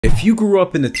If you grew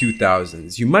up in the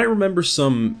 2000s, you might remember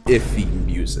some iffy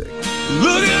music.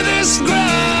 Look at this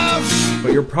graph!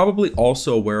 But you're probably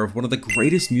also aware of one of the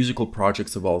greatest musical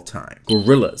projects of all time,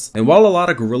 Gorillaz. And while a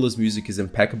lot of Gorillaz music is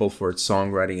impeccable for its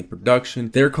songwriting and production,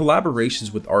 their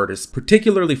collaborations with artists,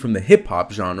 particularly from the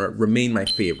hip-hop genre, remain my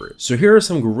favorite. So here are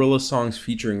some Gorillaz songs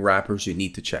featuring rappers you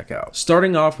need to check out.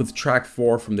 Starting off with track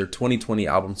 4 from their 2020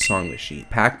 album Song Machine,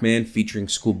 Pac-Man featuring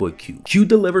Schoolboy Q. Q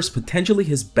delivers potentially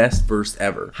his best verse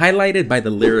ever, highlighted by the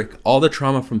lyric, "All the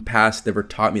trauma from past never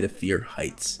taught me to fear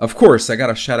heights." Of course, I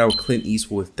gotta shout out Clint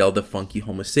Eastwood with Delta Funky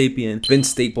Homo Sapien, Vince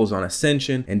Staples on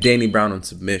Ascension, and Danny Brown on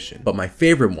Submission. But my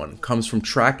favorite one comes from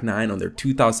track 9 on their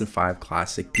 2005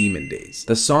 classic Demon Days.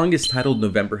 The song is titled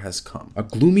November Has Come, a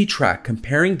gloomy track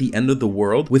comparing the end of the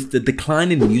world with the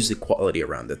decline in music quality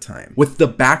around the time, with the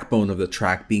backbone of the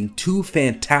track being two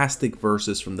fantastic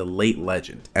verses from the late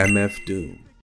legend, MF Doom.